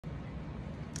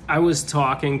I was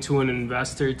talking to an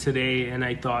investor today and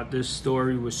I thought this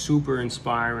story was super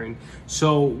inspiring.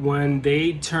 So when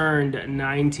they turned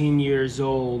 19 years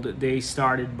old, they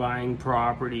started buying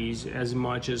properties as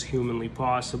much as humanly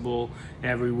possible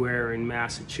everywhere in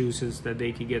Massachusetts that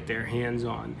they could get their hands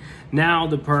on. Now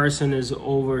the person is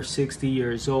over 60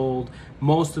 years old.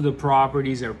 Most of the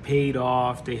properties are paid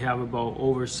off. They have about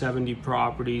over 70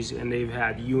 properties and they've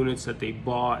had units that they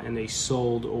bought and they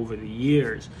sold over the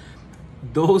years.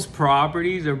 Those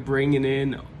properties are bringing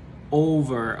in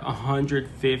over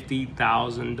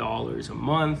 $150,000 a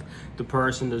month. The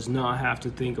person does not have to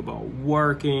think about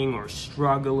working or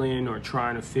struggling or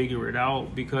trying to figure it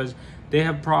out because they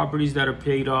have properties that are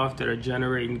paid off, that are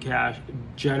generating cash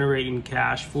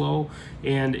flow.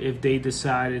 And if they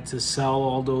decided to sell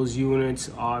all those units,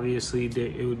 obviously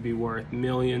it would be worth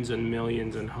millions and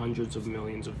millions and hundreds of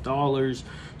millions of dollars.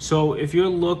 So if you're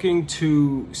looking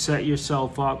to set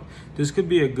yourself up, this could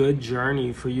be a good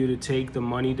journey for you to take the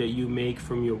money that you make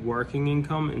from your working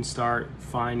income and start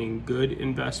finding good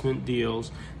investment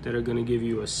deals that are going to give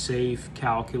you a safe,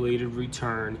 calculated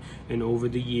return. And over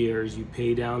the years, you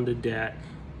pay down the debt,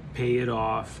 pay it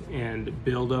off, and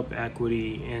build up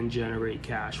equity and generate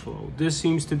cash flow. This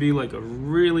seems to be like a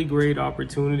really great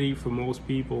opportunity for most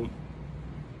people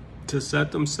to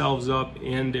set themselves up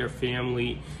and their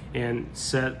family and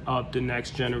set up the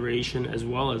next generation, as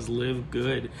well as live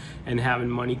good and having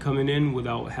money coming in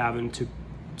without having to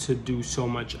do so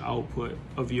much output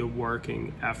of your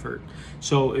working effort.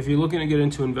 So if you're looking to get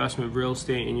into investment real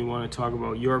estate and you want to talk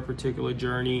about your particular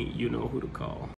journey, you know who to call.